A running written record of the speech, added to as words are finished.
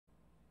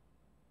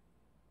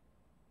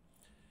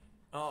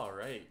All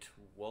right,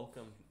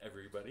 welcome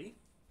everybody.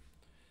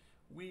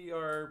 We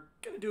are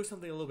going to do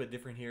something a little bit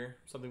different here,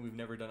 something we've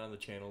never done on the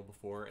channel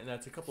before, and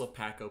that's a couple of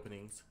pack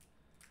openings.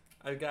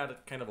 I've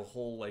got kind of a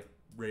whole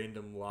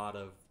random lot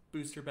of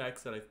booster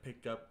packs that I've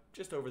picked up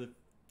just over the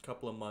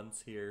couple of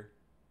months here.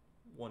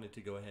 Wanted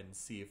to go ahead and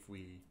see if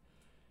we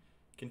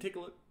can take a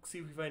look, see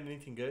if we find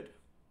anything good.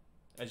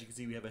 As you can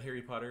see, we have a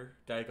Harry Potter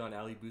Diagon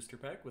Alley booster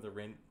pack with a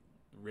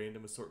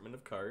random assortment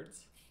of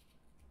cards.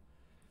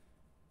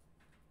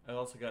 I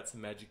also got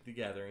some Magic the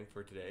Gathering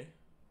for today.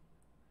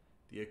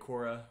 The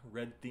Akora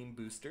red theme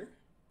booster.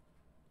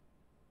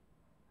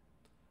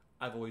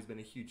 I've always been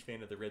a huge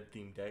fan of the red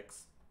theme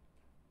decks,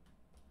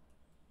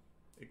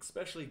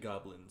 especially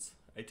goblins.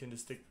 I tend to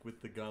stick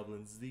with the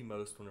goblins the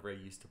most whenever I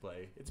used to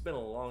play. It's been a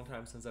long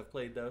time since I've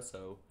played though,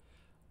 so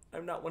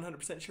I'm not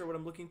 100% sure what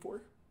I'm looking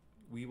for.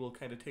 We will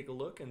kind of take a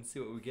look and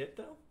see what we get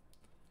though.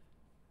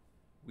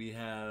 We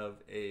have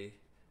a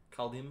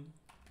Kaldheim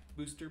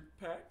booster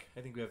pack.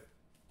 I think we have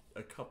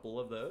a couple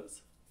of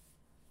those.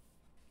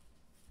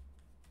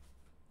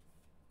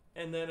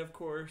 And then, of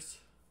course,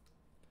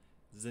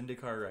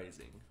 Zendikar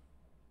Rising.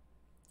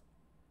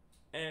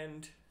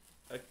 And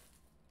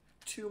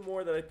two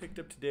more that I picked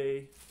up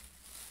today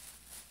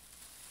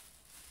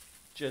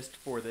just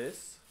for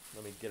this.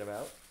 Let me get them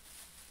out.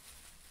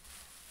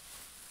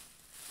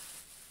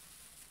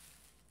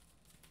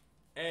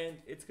 And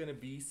it's going to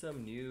be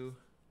some new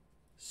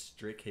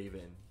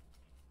Strixhaven.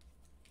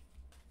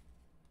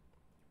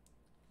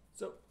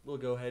 So we'll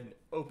go ahead and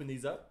open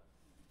these up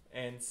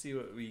and see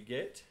what we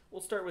get.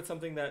 We'll start with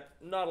something that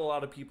not a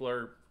lot of people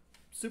are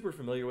super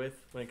familiar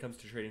with when it comes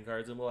to trading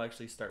cards, and we'll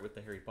actually start with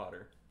the Harry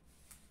Potter.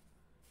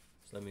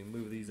 So let me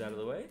move these out of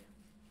the way,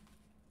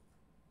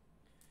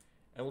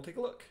 and we'll take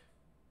a look.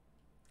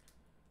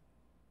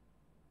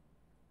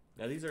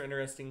 Now these are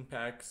interesting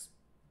packs.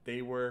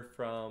 They were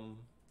from,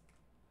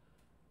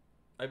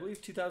 I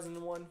believe,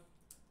 2001.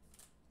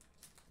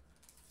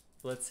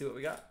 Let's see what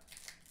we got.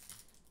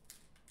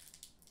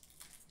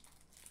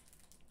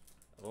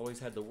 I've always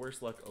had the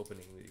worst luck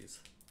opening these.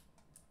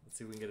 Let's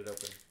see if we can get it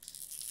open.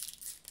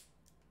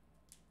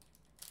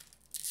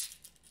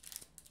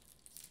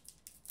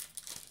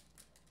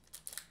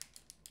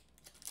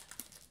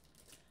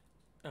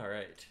 All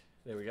right,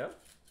 there we go.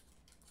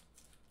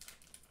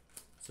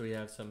 So we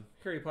have some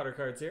Harry Potter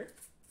cards here.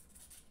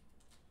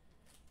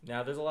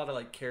 Now there's a lot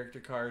of character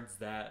cards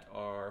that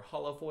are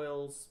holo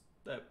foils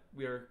that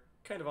we are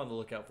kind of on the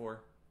lookout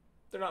for.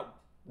 They're not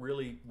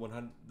really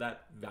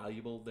that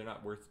valuable. They're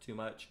not worth too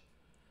much.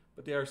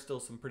 But they are still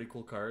some pretty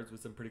cool cards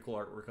with some pretty cool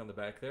artwork on the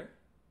back there.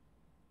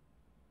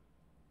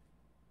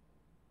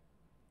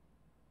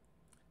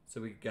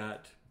 So we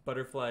got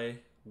Butterfly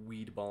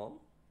Weed Balm,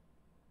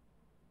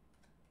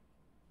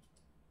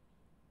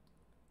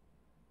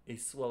 a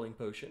Swelling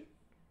Potion.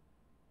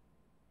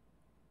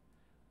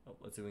 Oh,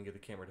 let's see if we can get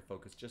the camera to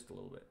focus just a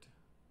little bit.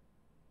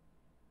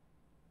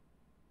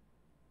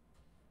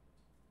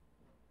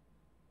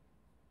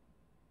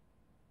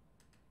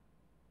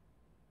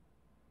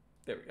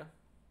 There we go.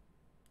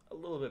 A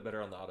little bit better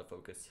on the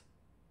autofocus.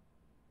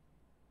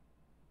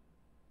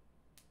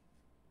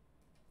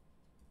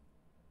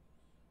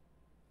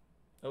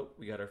 Oh,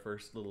 we got our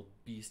first little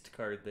beast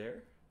card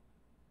there.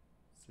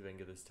 See if I can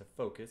get this to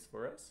focus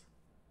for us.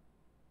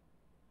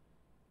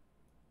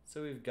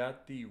 So we've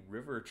got the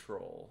River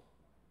Troll.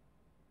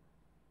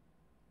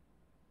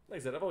 Like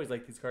I said, I've always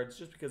liked these cards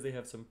just because they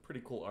have some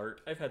pretty cool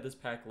art. I've had this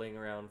pack laying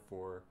around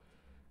for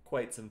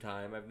quite some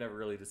time. I've never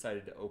really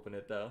decided to open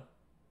it though.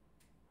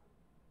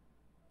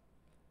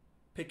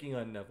 Picking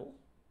on Neville.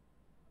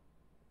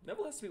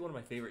 Neville has to be one of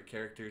my favorite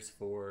characters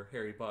for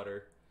Harry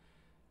Potter.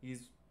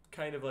 He's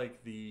kind of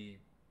like the,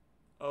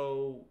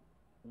 what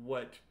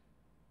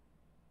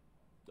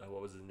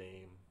was his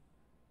name?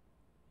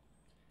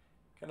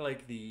 Kind of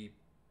like the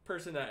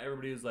person that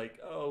everybody was like,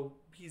 oh,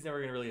 he's never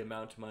going to really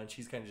amount to much.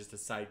 He's kind of just a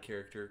side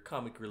character,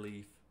 comic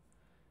relief.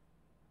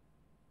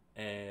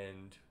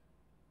 And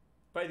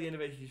by the end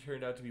of it, he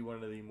turned out to be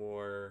one of the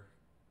more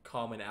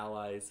common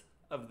allies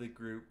of the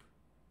group.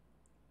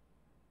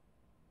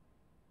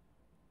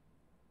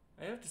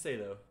 I have to say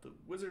though, the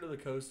Wizard of the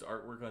Coast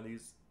artwork on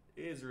these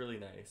is really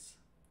nice.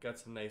 Got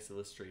some nice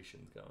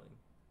illustrations going.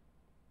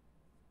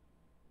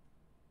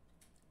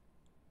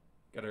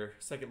 Got our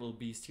second little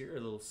beast here, a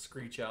little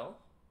Screech Owl.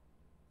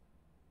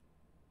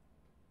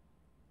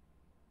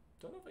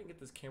 Don't know if I can get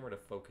this camera to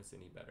focus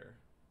any better.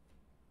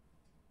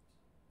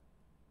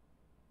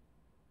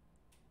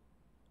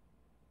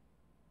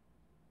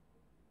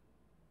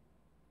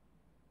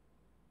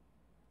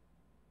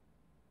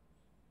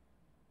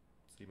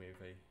 See, maybe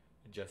if I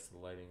adjust the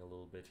lighting a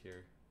little bit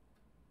here.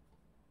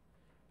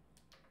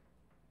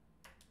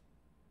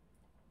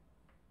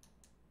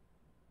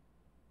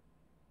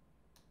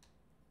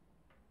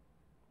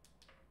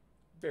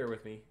 Bear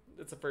with me.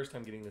 It's the first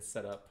time getting this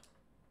set up.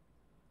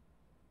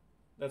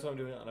 That's why I'm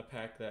doing it on a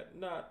pack that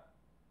not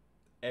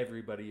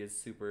everybody is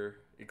super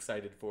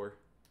excited for.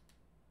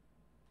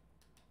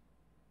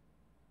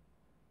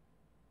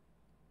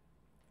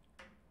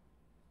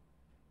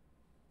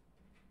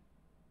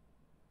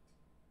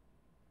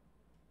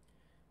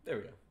 There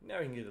we go. Now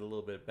we can get a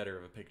little bit better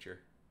of a picture.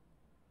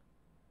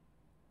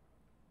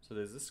 So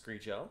there's the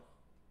Screech Owl.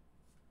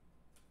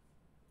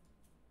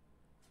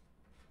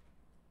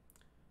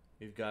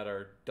 We've got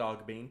our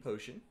Dogbane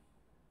potion.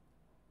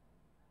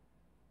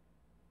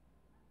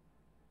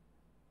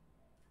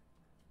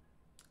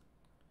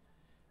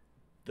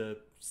 The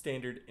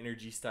standard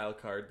energy style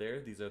card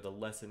there. These are the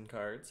lesson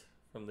cards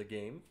from the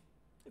game.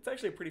 It's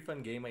actually a pretty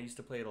fun game. I used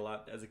to play it a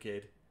lot as a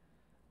kid.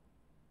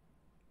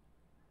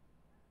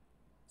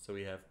 So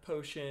we have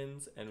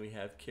potions and we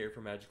have care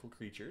for magical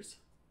creatures.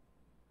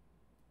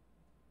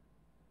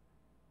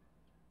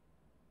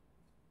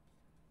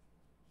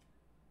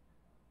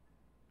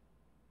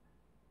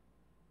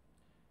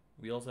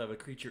 We also have a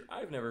creature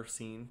I've never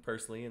seen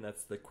personally, and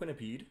that's the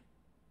Quinipede.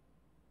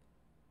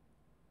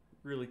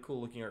 Really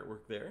cool looking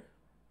artwork there.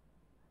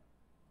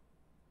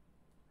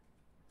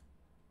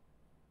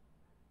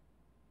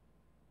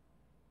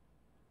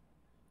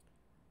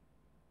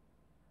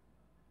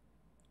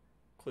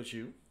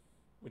 Clishu,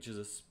 which is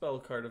a spell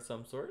card of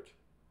some sort.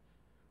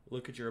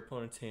 Look at your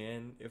opponent's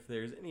hand. If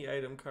there's any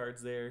item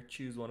cards there,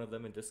 choose one of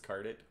them and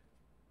discard it.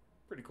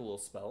 Pretty cool little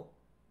spell.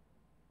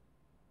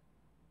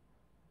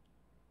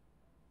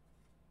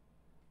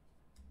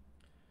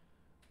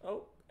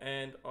 Oh,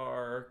 and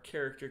our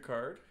character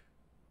card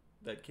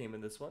that came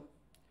in this one.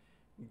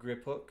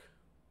 Griphook.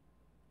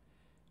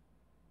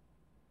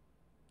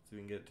 So we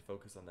can get it to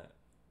focus on that.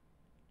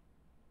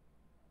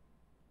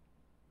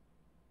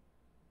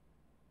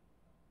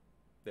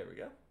 There we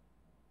go.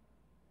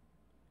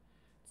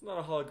 It's not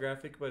a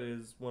holographic, but it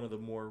is one of the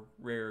more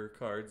rare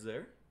cards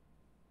there.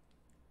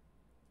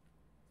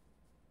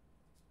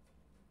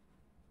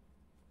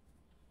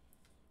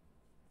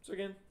 So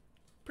again,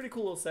 pretty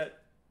cool little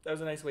set. That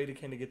was a nice way to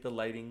kind of get the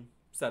lighting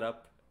set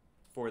up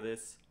for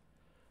this.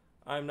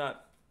 I'm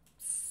not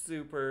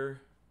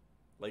super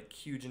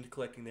huge into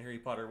collecting the Harry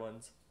Potter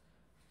ones,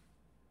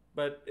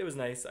 but it was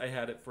nice. I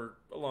had it for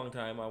a long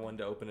time. I wanted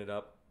to open it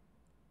up.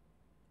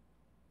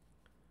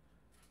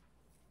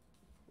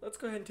 Let's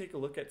go ahead and take a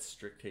look at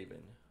Strixhaven.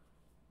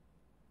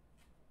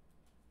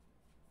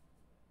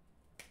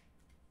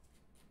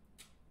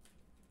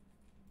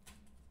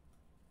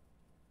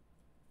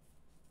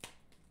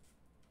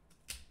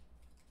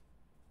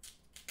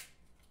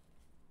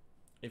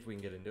 If we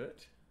can get into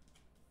it.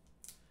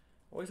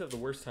 I always have the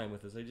worst time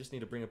with this. I just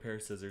need to bring a pair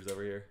of scissors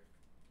over here.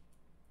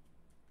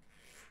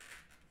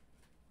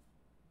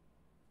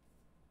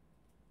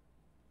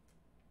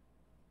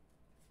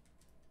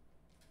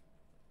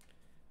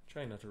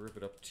 Trying not to rip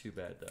it up too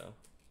bad though.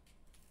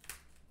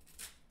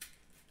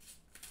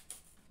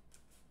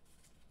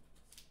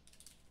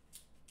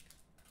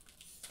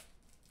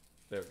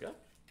 There we go.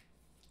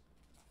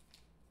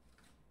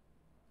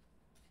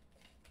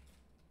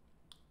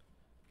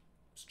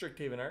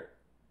 Strixhaven art.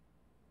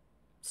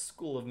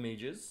 School of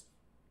Mages.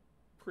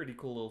 Pretty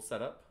cool little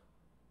setup.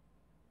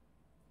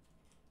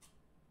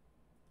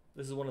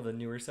 This is one of the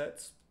newer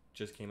sets.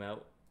 Just came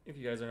out. If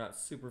you guys are not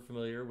super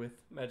familiar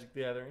with Magic the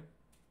Gathering.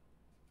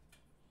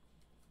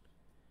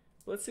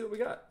 Let's see what we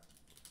got.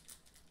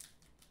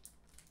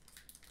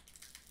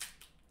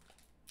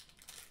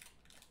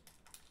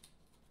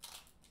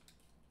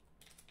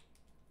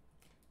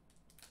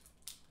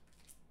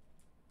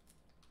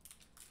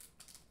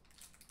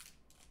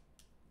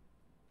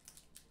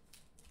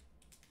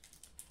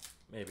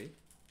 Maybe.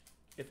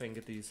 If I can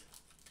get these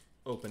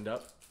opened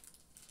up.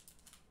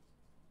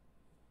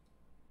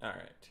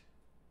 Alright.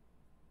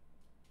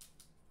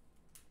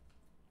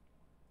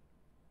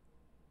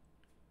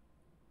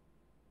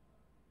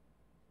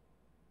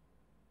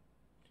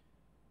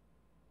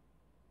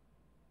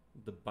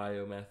 The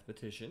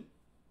Biomathematician.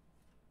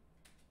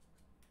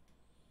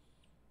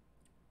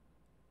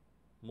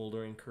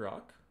 Moldering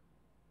Karak.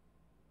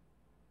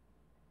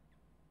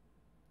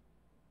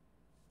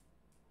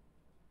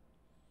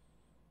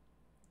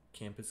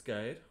 Campus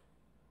Guide.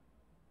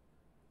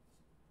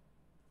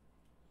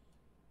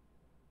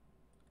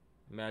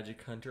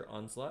 Magic Hunter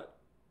Onslaught.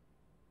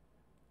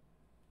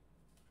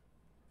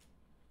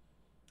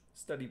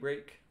 Study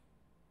Break.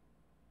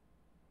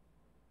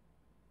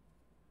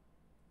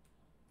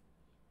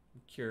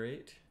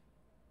 Curate.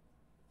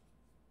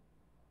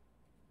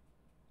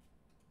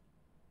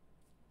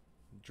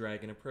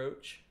 Dragon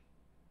Approach.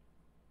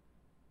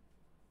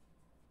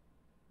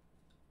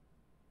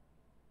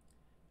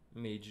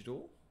 Mage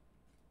Duel.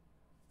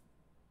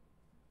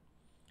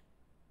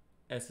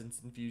 Essence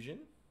Infusion.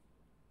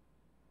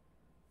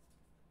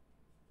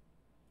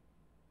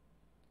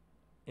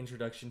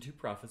 Introduction to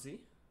Prophecy.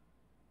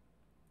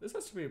 This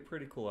has to be a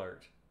pretty cool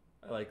art.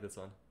 I like this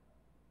one.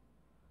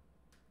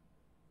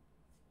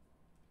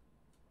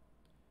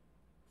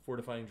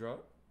 Fortifying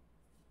Draught.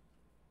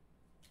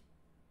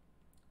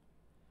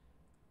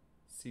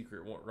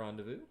 Secret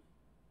Rendezvous.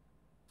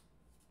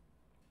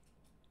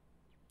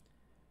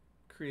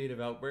 Creative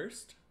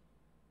Outburst.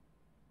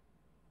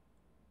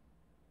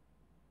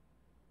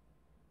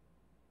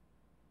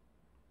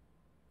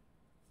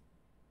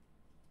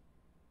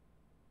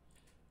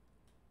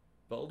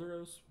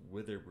 Balduros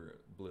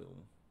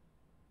Witherbloom.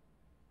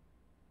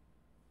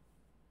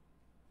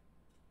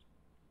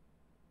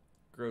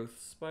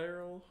 Growth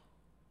Spiral.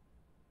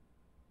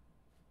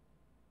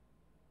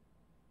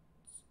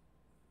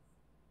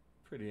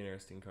 Pretty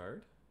interesting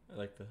card. I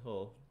like the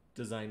whole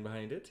design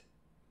behind it.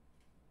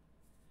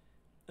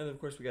 And of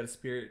course we got a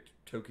Spirit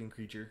Token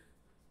creature.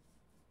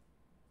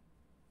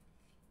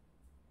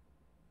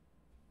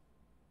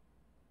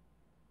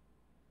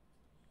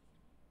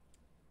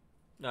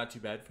 Not too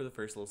bad for the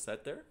first little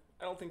set there.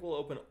 I don't think we'll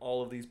open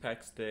all of these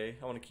packs today.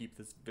 I want to keep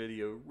this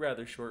video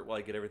rather short while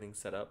I get everything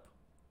set up.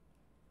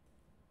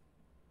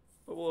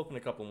 But we'll open a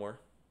couple more.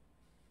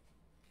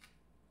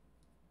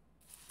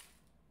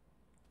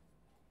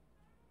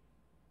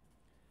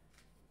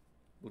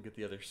 We'll get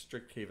the other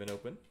Strixhaven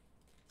open.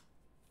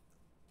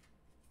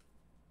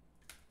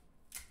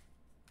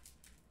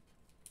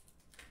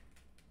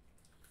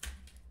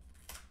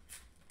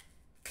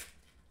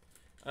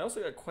 I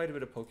also got quite a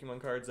bit of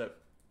Pokemon cards that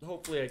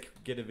hopefully I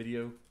could get a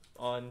video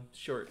on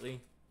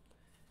shortly,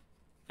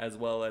 as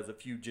well as a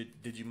few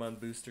Digimon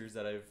boosters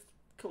that I've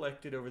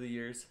collected over the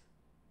years.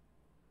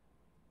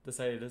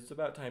 Decided it's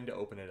about time to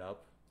open it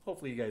up.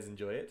 Hopefully you guys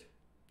enjoy it.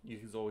 You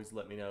can always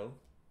let me know.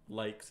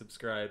 Like,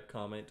 subscribe,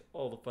 comment,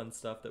 all the fun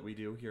stuff that we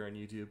do here on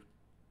YouTube.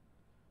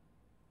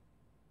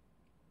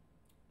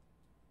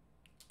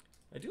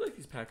 I do like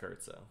these pack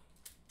arts though.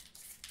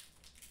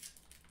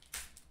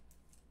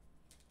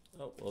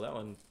 Oh, well that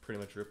one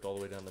pretty much ripped all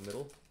the way down the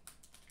middle.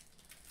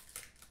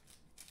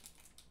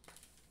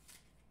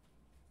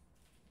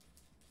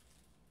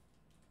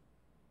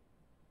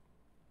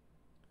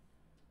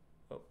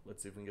 Oh,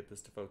 let's see if we can get this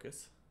to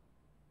focus.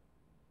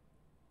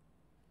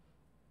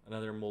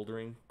 Another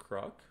Moldering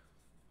Croc.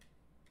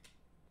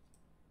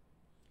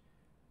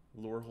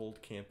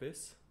 Lorehold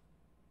Campus.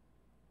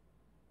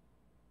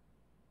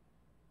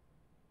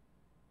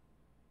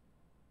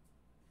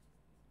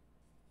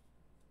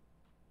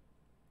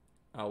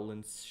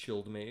 Owlin's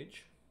Shield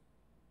Mage.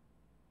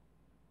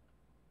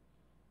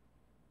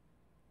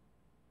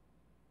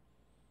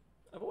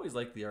 I've always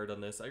liked the art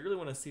on this. I really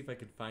want to see if I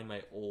could find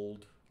my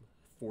old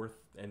 4th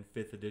and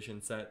 5th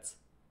edition sets.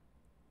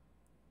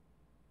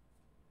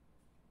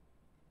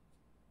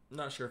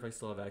 Not sure if I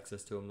still have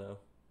access to them though.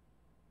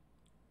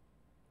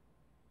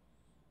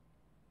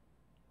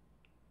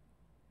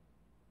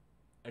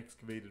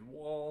 Excavated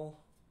Wall.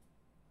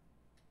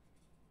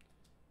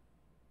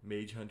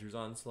 Mage Hunter's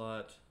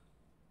Onslaught.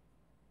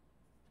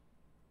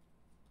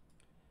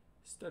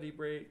 Study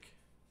Break.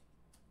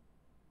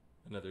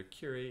 Another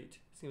Curate.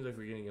 Seems like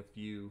we're getting a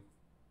few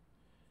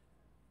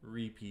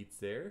repeats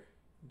there.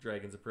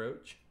 Dragon's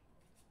Approach.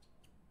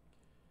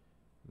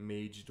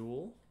 Mage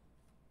Duel.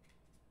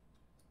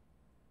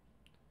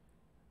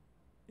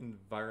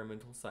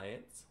 Environmental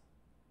Science.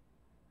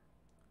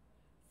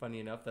 Funny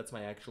enough, that's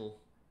my actual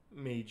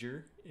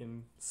major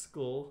in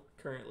school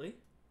currently.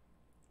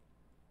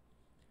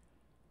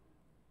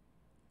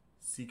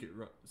 Secret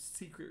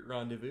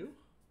Rendezvous.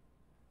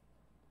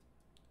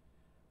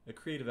 A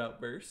Creative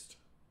Outburst.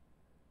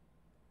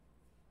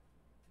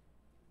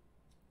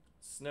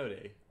 Snow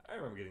Day. I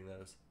remember getting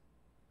those.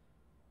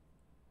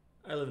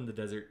 I live in the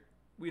desert.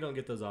 We don't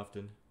get those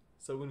often.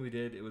 So when we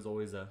did, it was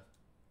always a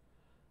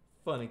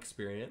fun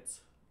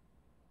experience.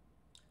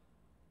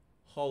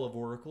 Hall of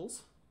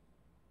Oracles.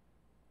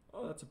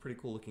 Oh, that's a pretty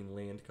cool looking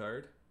land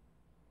card.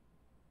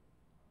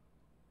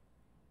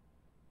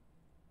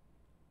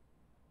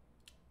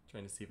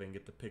 Trying to see if I can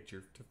get the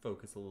picture to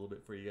focus a little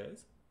bit for you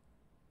guys.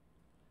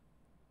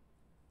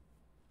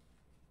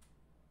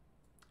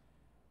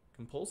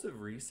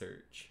 Compulsive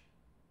Research.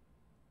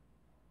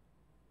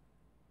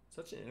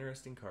 Such an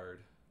interesting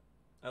card.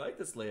 I like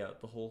this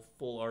layout, the whole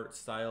full art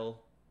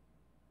style,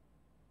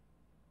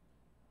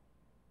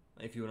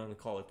 if you want to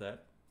call it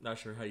that. Not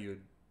sure how you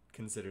would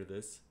consider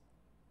this.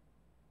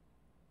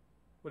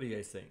 What do you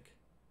guys think?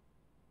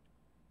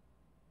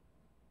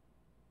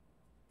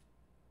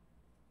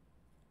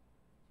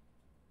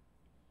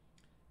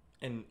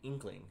 An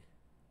Inkling.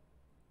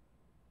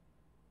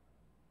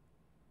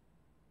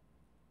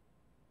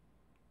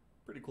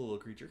 Pretty cool little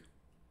creature.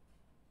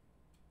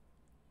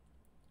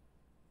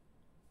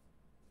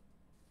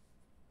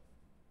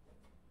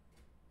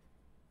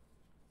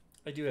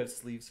 I do have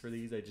sleeves for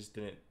these, I just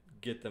didn't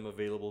get them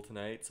available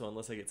tonight, so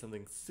unless I get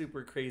something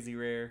super crazy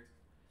rare,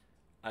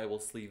 I will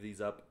sleeve these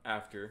up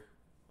after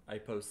I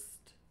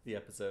post the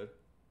episode.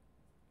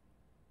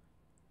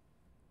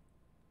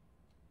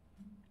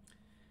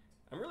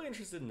 I'm really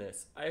interested in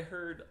this. I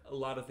heard a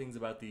lot of things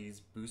about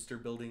these booster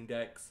building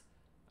decks.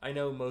 I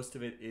know most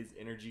of it is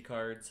energy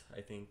cards.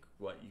 I think,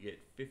 what, you get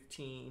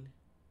 15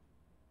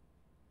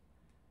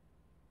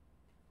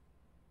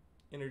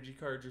 energy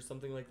cards or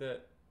something like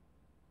that.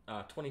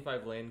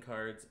 25 land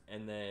cards,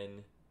 and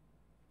then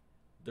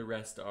the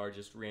rest are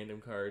just random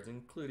cards,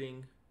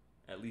 including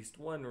at least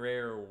one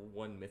rare or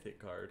one mythic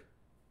card.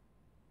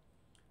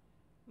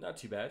 Not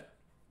too bad.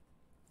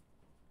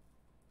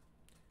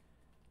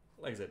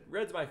 Like I said,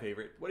 red's my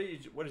favorite. What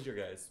is your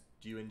guys?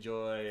 Do you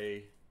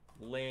enjoy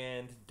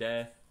land,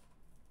 death?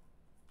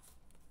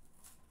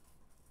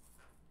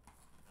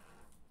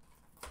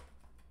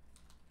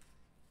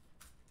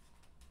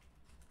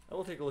 I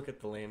will take a look at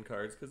the land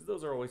cards because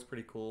those are always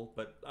pretty cool,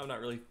 but I'm not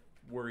really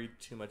worried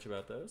too much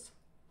about those.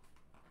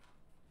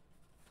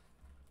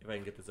 If I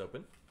can get this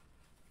open.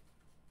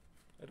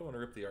 I don't want to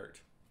rip the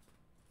art.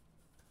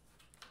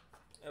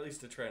 At least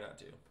to try not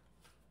to.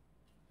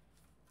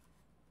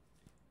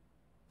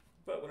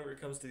 But whenever it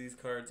comes to these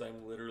cards,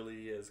 I'm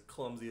literally as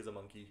clumsy as a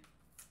monkey.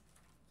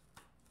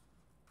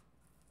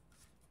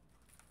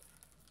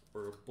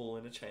 Or a bull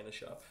in a china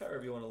shop,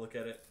 however you want to look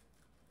at it.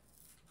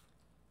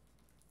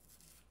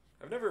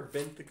 I've never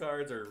bent the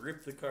cards or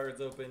ripped the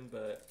cards open,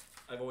 but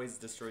I've always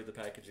destroyed the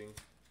packaging.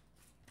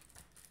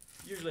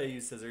 Usually I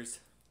use scissors.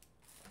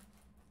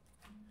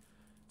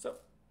 So,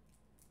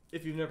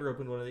 if you've never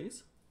opened one of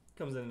these, it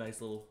comes in a nice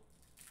little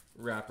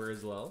wrapper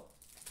as well.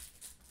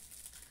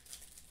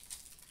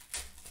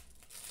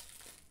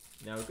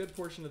 Now a good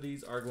portion of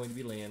these are going to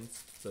be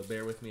lands, so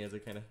bear with me as I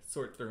kind of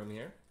sort through them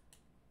here.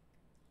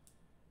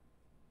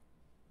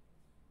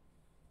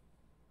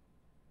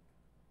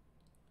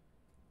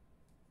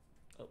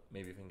 Oh,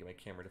 maybe if I can get my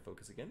camera to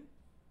focus again.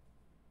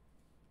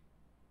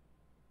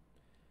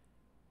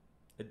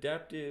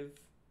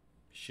 Adaptive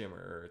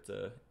Shimmer. It's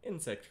a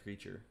insect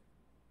creature.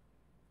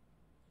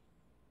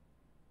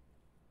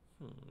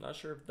 Not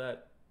sure if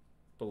that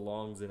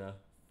belongs in a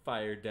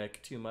fire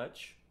deck too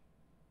much.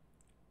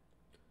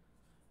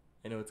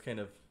 I know it's kind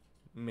of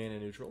mana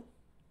neutral.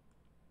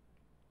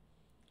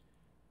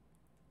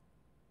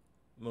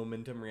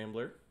 Momentum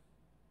Rambler.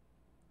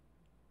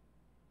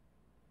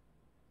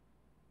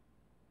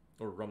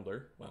 Or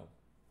Rumbler, wow.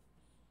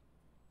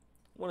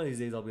 One of these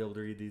days I'll be able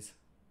to read these.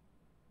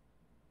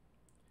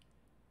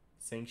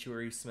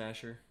 Sanctuary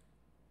Smasher.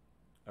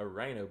 A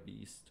Rhino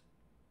Beast.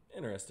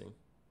 Interesting.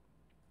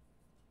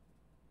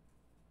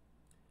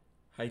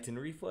 Heightened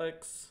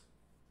Reflex.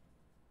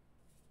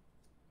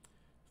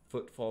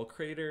 Footfall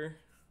Crater.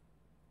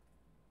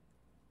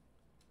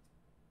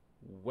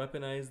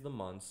 Weaponize the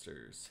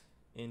Monsters.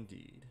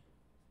 Indeed.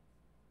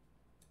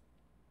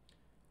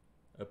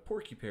 A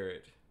Porky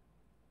Parrot.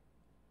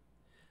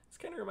 This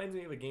kind of reminds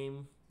me of a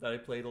game that I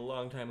played a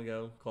long time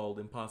ago called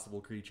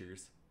Impossible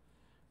Creatures,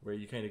 where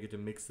you kind of get to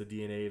mix the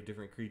DNA of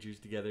different creatures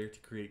together to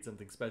create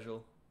something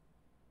special.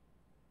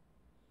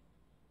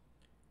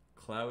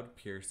 Cloud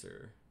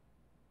Piercer.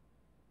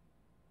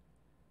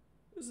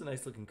 This is a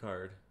nice looking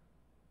card.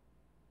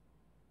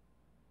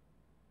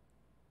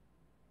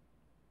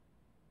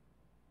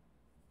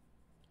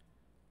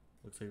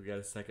 Looks like we got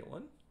a second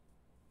one.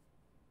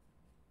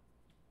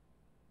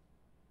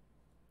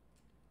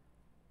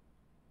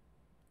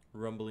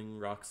 Rumbling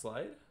Rock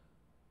Slide.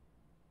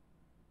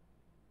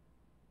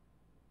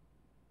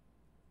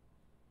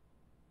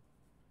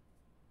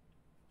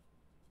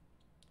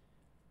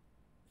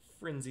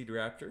 Frenzied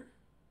Raptor.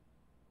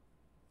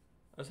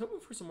 I was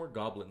hoping for some more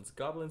goblins.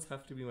 Goblins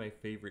have to be my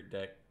favorite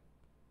deck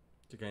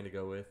to kind of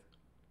go with.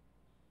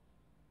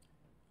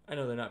 I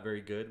know they're not very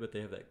good, but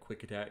they have that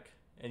quick attack,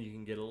 and you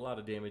can get a lot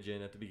of damage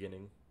in at the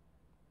beginning.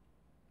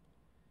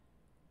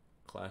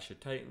 Clash of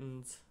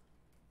Titans.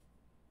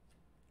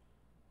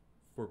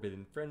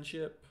 Forbidden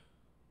Friendship.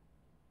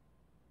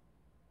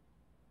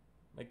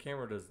 My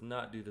camera does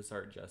not do this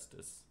art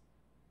justice.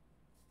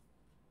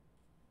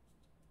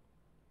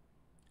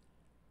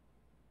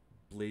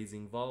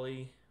 Blazing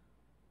Volley.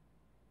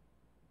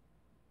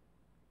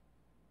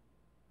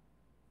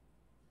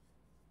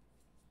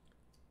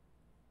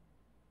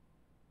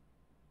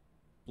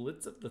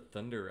 Blitz of the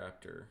Thunder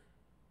Raptor.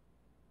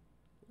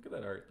 Look at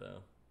that art though.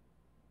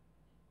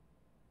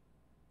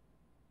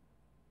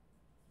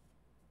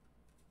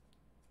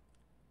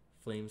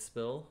 Flame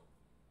Spill.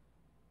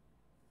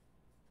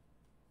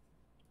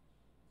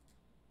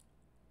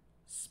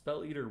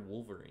 Spell Eater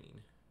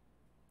Wolverine.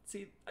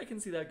 See, I can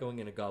see that going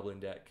in a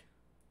goblin deck.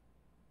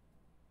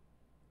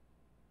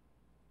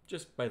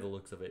 Just by the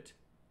looks of it.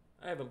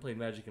 I haven't played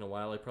Magic in a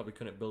while. I probably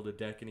couldn't build a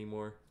deck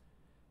anymore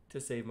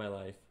to save my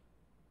life.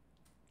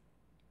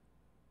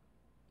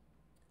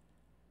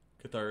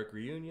 Catharic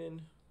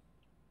Reunion.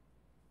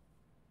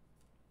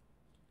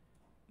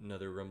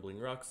 Another Rumbling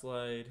Rock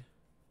Slide.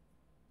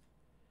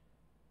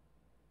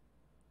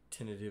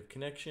 Tentative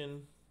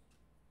Connection.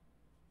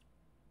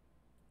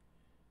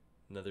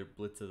 Another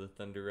Blitz of the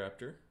Thunder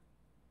Raptor.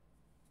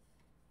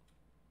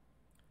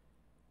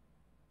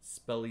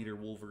 Spell Eater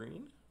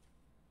Wolverine.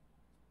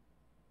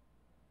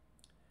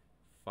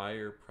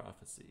 Fire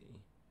Prophecy.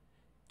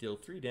 Deal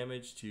 3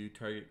 damage to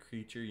target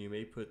creature. You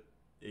may put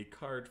a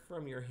card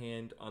from your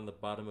hand on the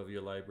bottom of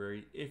your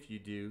library. If you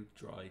do,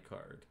 draw a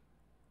card.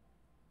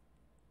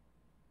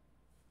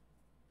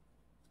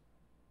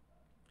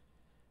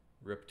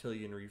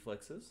 Reptilian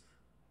Reflexes.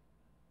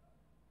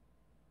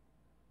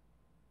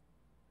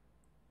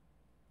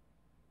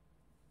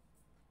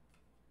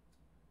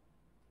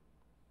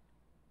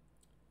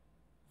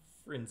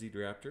 Frenzied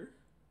Raptor.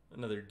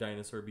 Another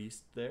dinosaur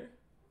beast there.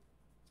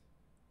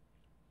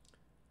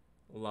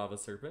 Lava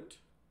Serpent.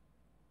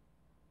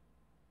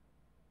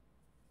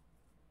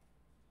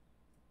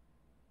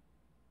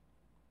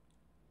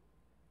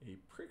 A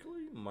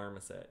Prickly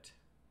Marmoset.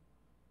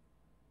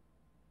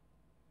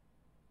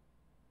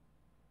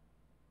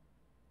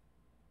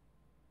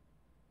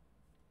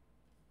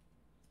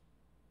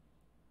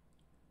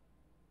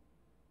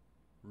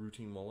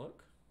 Rooting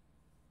Moloch,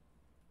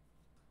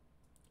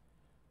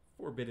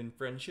 Forbidden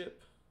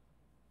Friendship,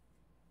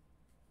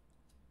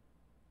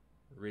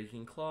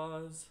 Raking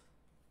Claws,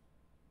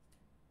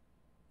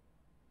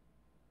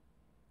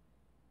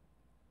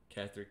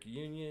 Catholic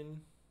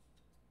Union,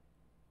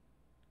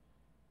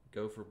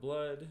 Go for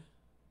Blood,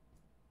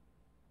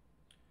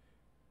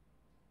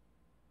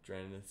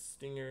 Dranith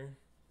Stinger,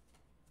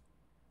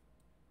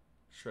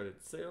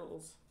 Shredded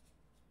Sails,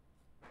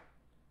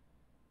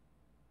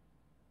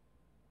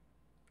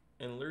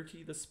 and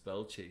Lurty the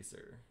Spell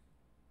Chaser.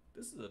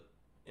 This is an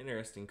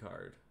interesting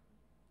card.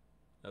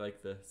 I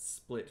like the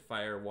split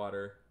fire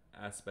water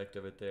aspect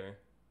of it there.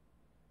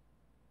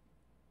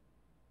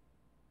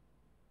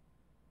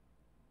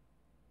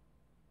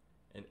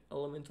 An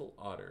Elemental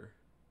Otter.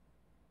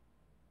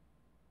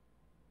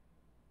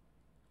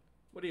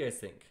 What do you guys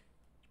think?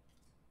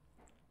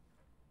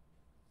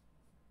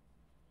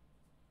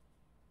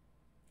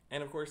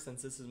 And of course,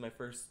 since this is my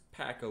first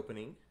pack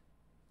opening,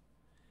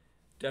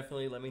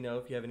 definitely let me know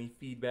if you have any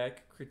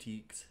feedback,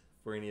 critiques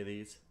for any of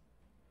these,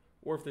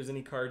 or if there's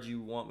any cards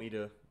you want me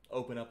to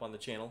open up on the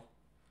channel.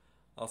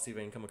 I'll see if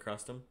I can come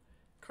across them.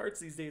 Cards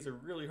these days are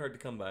really hard to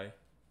come by.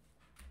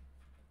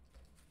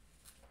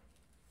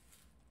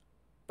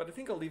 But I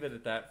think I'll leave it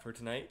at that for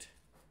tonight.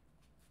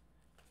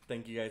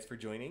 Thank you guys for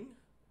joining.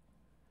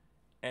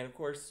 And of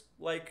course,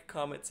 like,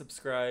 comment,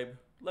 subscribe.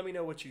 Let me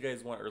know what you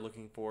guys want or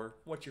looking for.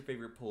 What's your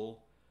favorite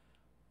pull?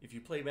 If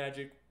you play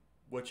Magic,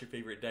 what's your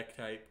favorite deck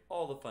type?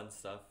 All the fun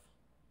stuff.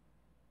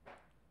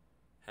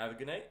 Have a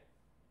good night.